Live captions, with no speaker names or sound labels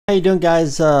How you doing,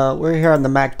 guys? We're here on the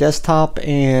Mac desktop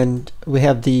and we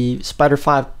have the Spider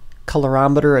 5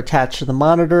 colorimeter attached to the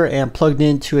monitor and plugged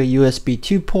into a USB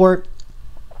 2 port.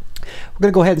 We're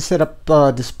going to go ahead and set up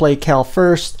DisplayCal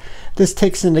first. This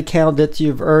takes into account that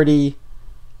you've already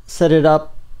set it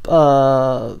up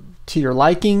to your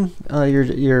liking,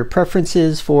 your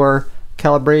preferences for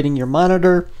calibrating your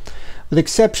monitor. With the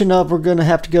exception of, we're going to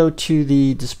have to go to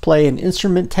the Display and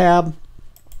Instrument tab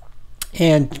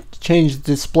and change the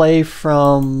display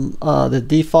from the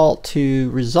default to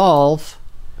Resolve.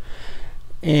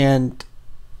 And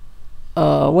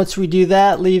once we do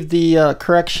that, leave the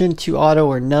correction to auto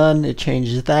or none. It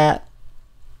changes that.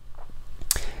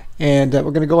 And we're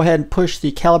going to go ahead and push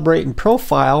the Calibrate and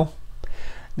Profile.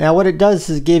 Now what it does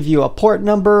is give you a port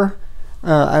number,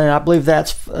 and I believe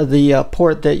that's the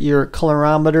port that your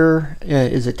colorimeter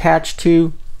is attached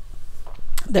to,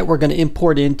 that we're going to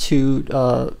import into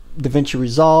DaVinci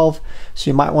Resolve. So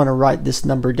you might want to write this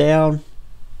number down.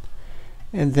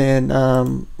 And then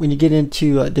when you get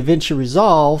into DaVinci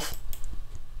Resolve,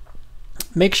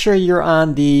 make sure you're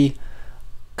on the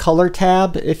color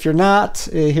tab. If you're not,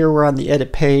 here we're on the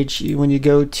edit page. When you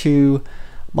go to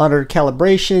monitor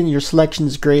calibration, your selection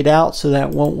is grayed out, so that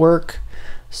won't work.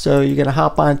 So you're going to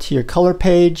hop onto your color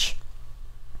page.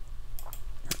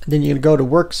 Then you're going to go to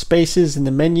workspaces in the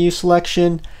menu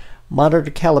selection, monitor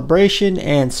calibration,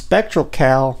 and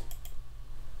SpectralCal.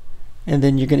 And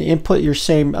then you're going to input your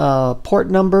same port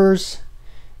numbers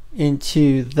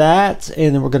into that,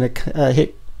 and then we're going to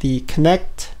hit the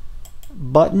connect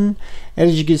button. And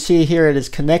as you can see here, it is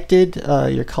connected,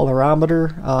 your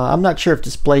colorimeter. I'm not sure if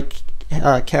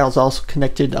DisplayCal is also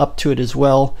connected up to it as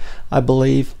well, I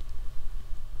believe.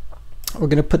 We're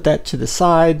going to put that to the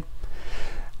side.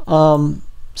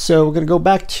 So we're going to go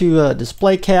back to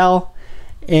DisplayCal,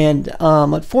 and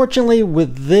unfortunately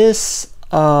with this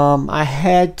I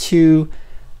had to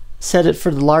set it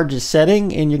for the largest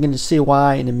setting, and you're going to see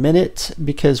why in a minute,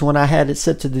 because when I had it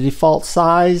set to the default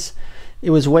size, it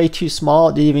was way too small.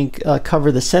 It didn't even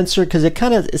cover the sensor, because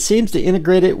it seems to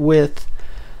integrate it with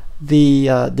the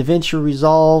DaVinci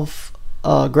Resolve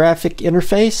graphic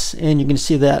interface, and you're going to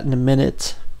see that in a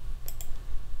minute.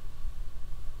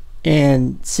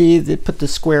 And see, they put the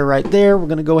square right there. We're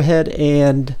going to go ahead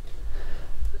and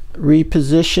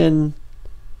reposition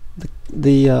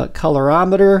the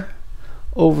colorimeter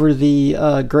over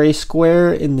the gray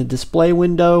square in the display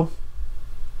window.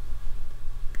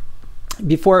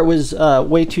 Before it was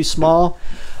way too small.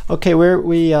 Okay,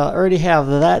 we already have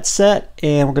that set,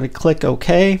 and we're going to click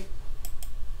OK.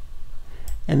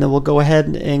 And then we'll go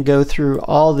ahead and go through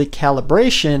all the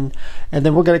calibration, and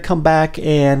then we're going to come back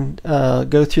and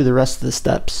go through the rest of the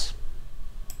steps.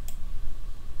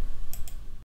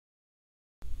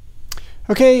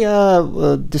 Okay,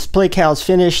 DisplayCal is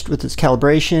finished with its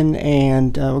calibration,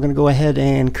 and we're going to go ahead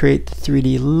and create the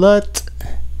 3D Lut.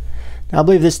 Now, I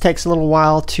believe this takes a little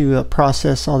while to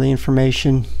process all the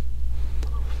information.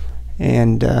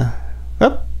 And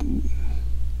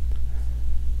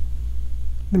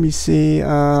let me see,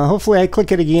 hopefully I click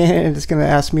it again and it's going to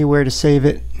ask me where to save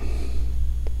it.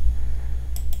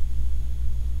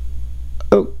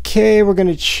 Okay, we're going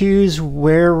to choose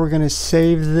where we're going to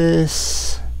save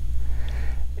this.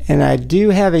 And I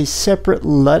do have a separate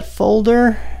LUT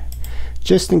folder,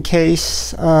 just in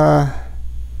case, to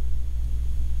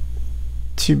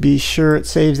be sure it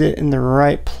saves it in the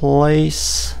right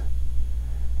place.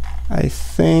 I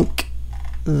think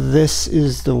this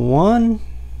is the one.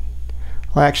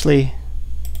 Well, actually,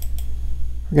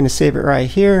 we're going to save it right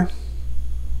here.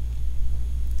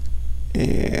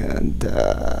 And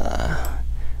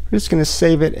we're just going to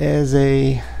save it as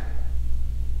a...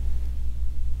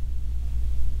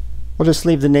 We'll just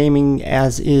leave the naming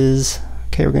as is.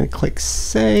 Okay, we're going to click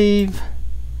Save.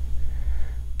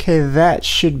 Okay, that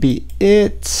should be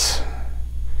it.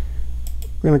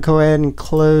 We're going to go ahead and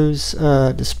close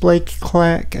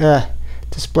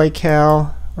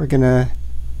DisplayCal. We're going to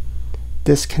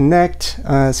disconnect.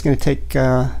 It's going to take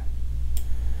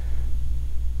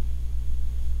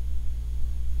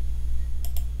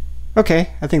okay,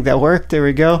 I think that worked. There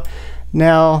we go.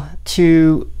 Now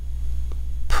to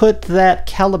put that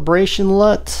Calibration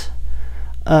Lut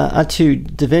onto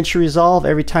DaVinci Resolve,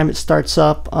 every time it starts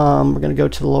up, we're going to go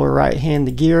to the lower right hand,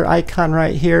 the gear icon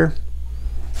right here,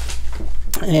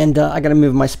 and I got to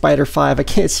move my Spider 5. I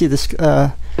can't see this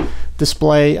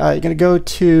display. You're going to go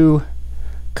to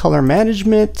Color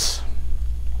Management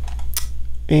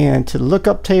and to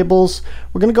Lookup Tables.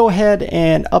 We're going to go ahead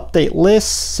and update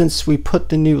lists since we put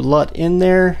the new LUT in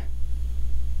there.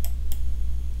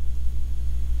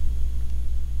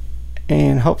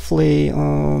 And hopefully,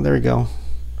 there we go.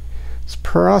 It's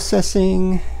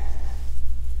processing.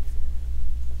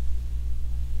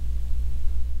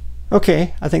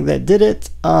 Okay, I think that did it.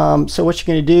 So what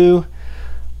you're going to do,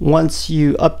 once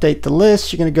you update the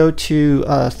list, you're going to go to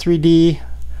 3D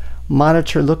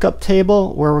monitor lookup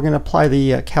table, where we're going to apply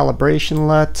the calibration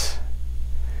Lut,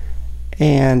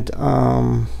 and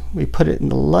we put it in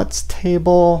the Luts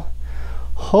table.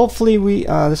 Hopefully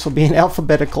this will be in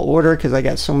alphabetical order because I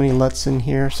got so many Luts in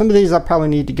here. Some of these I probably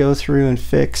need to go through and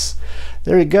fix.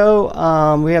 There we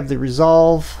go. We have the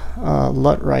Resolve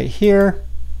Lut right here.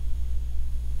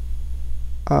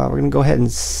 We're going to go ahead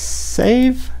and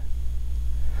save.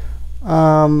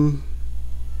 So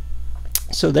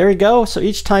there you go. So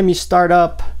each time you start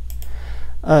up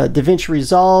DaVinci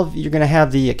Resolve, you're going to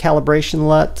have the calibration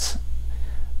Lut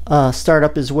start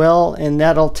up as well, and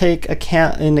that'll take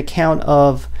account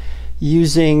of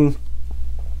using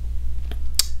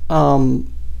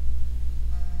some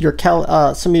of your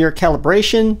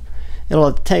calibration.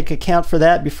 It'll take account for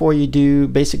that before you do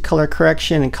basic color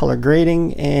correction and color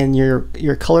grading, and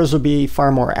your colors will be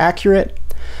far more accurate.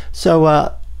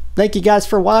 So thank you guys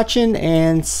for watching,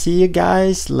 and see you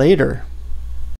guys later.